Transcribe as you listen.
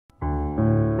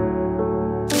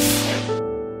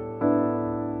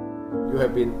You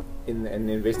have been an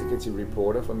investigative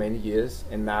reporter for many years,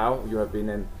 and now you have been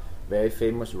a very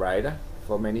famous writer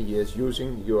for many years,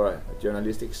 using your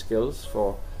journalistic skills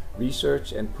for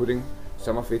research and putting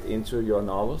some of it into your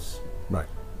novels. Right.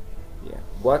 Yeah.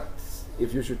 What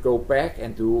if you should go back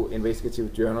and do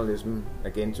investigative journalism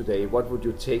again today? What would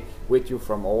you take with you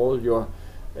from all your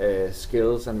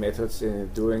skills and methods in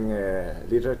doing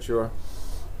literature?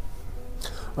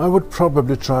 I would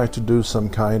probably try to do some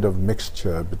kind of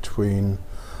mixture between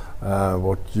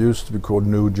what used to be called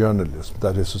new journalism,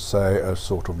 that is to say a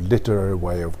sort of literary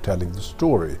way of telling the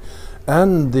story,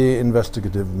 and the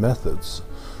investigative methods.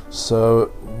 So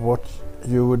what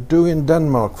you would do in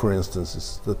Denmark, for instance,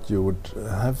 is that you would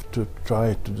have to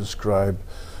try to describe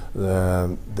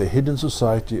the hidden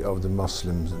society of the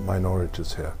Muslim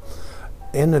minorities here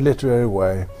in a literary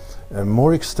way,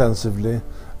 more extensively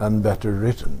and better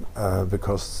written,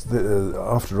 because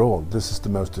after all, this is the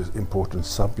most important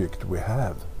subject we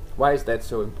have. Why is that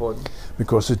so important?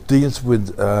 Because it deals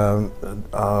with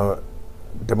our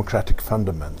democratic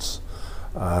fundaments.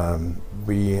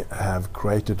 We have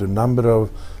created a number of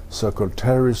so-called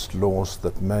terrorist laws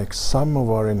that make some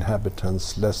of our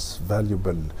inhabitants less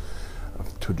valuable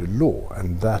to the law,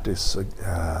 and that is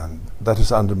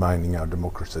undermining our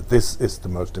democracy. This is the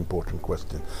most important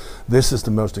question. This is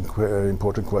the most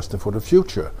important question for the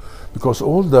future, because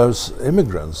all those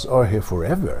immigrants are here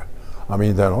forever. I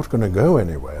mean, they're not going to go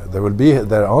anywhere. They will be,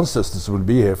 their ancestors will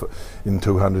be here in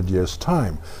 200 years'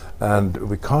 time, and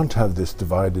we can't have this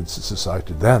divided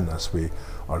society then as we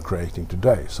are creating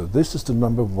today. So this is the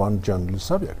 #1 journalist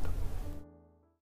subject.